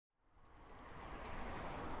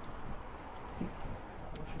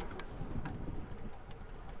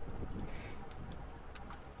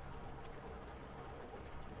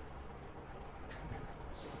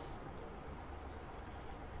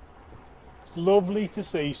It's lovely to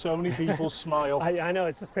see so many people smile. I know,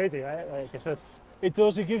 it's just crazy, right? Like, it's just... It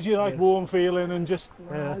does, it gives you like warm feeling and just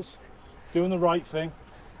it's doing the right thing.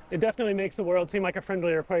 It definitely makes the world seem like a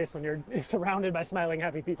friendlier place when you're surrounded by smiling,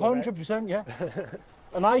 happy people. 100%, yeah.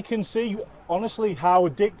 And I can see, honestly, how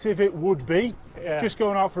addictive it would be just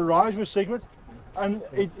going out for a ride with Sigrid. And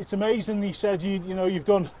it's amazing. He said, you know, you've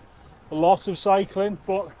done a lot of cycling,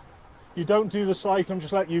 but you don't do the cycling.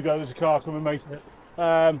 Just let you go. There's a car coming, mate.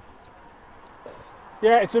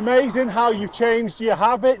 Yeah, it's amazing how you've changed your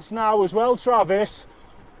habits now as well, Travis,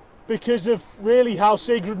 because of really how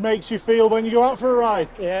Sigrid makes you feel when you go out for a ride.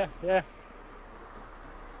 Yeah, yeah.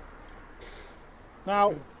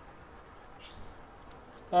 Now,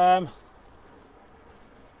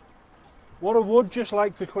 what I would just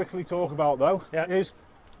like to quickly talk about though is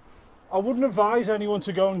I wouldn't advise anyone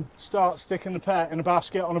to go and start sticking the pet in a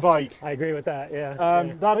basket on a bike. I agree with that, yeah.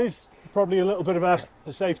 That is probably a little bit of a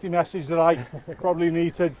safety message that I probably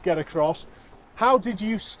need to get across. How did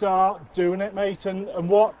you start doing it, mate? And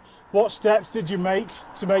what steps did you make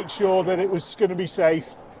to make sure that it was going to be safe?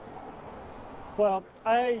 Well,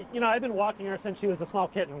 I've been walking her since she was a small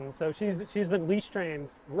kitten, so she's been leash trained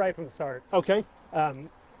right from the start. Okay.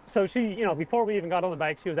 So she, before we even got on the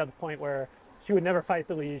bike, she was at the point where she would never fight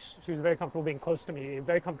the leash. She was very comfortable being close to me,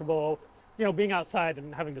 very comfortable, being outside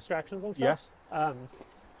and having distractions and stuff. Yes.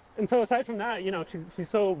 And so aside from that, she's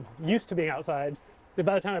so used to being outside that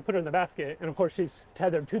by the time I put her in the basket, and of course she's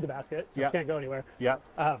tethered to the basket, so she can't go anywhere. Yeah.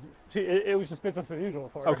 It was just business as usual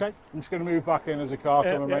for her. Okay. I'm just going to move back in as a car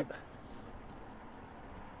coming, mate.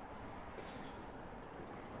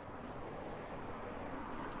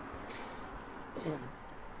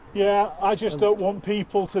 Yeah, I just don't want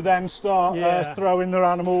people to then start throwing their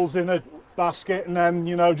animals in a basket and then,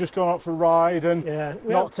 just going out for a ride and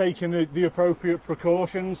not taking the appropriate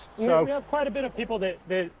precautions. So we have quite a bit of people that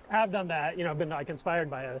have done that, been like inspired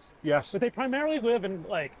by us. Yes. But they primarily live in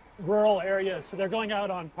like rural areas, so they're going out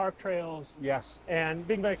on park trails. Yes. And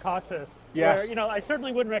being very cautious. Yes. Where, I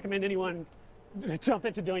certainly wouldn't recommend anyone jump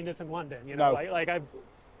into doing this in London. No. Like I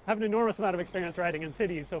have an enormous amount of experience riding in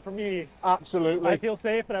cities, so for me, absolutely, I feel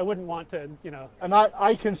safe, but I wouldn't want to, And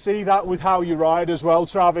I can see that with how you ride as well,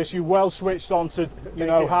 Travis. You're well switched on to,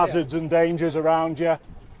 hazards and dangers around you.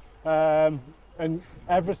 And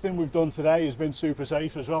everything we've done today has been super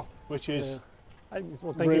safe as well, which is a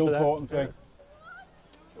real important thing.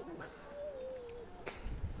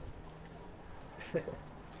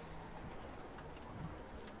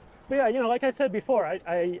 But yeah, like I said before,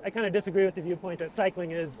 I kind of disagree with the viewpoint that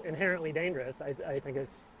cycling is inherently dangerous. I think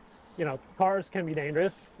it's, cars can be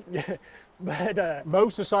dangerous, but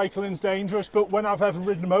motorcycling's dangerous. But when I've ever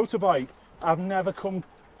ridden a motorbike, I've never come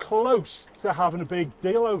close to having a big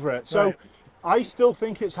deal over it. So I still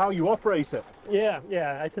think it's how you operate it. Yeah,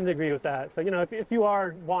 I tend to agree with that. So if you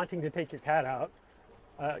are wanting to take your cat out,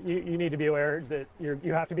 you need to be aware that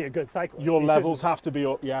you have to be a good cyclist. Your levels have to be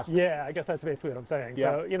up, Yeah, I guess that's basically what I'm saying.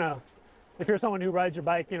 Yeah. So, if you're someone who rides your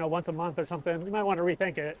bike, once a month or something, you might want to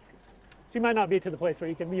rethink it. You might not be to the place where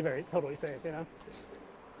you can be totally safe, Well,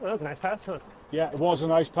 that was a nice pass, huh? Yeah, it was a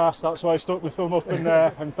nice pass. That's why I stuck the thumb up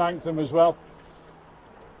and thanked him as well.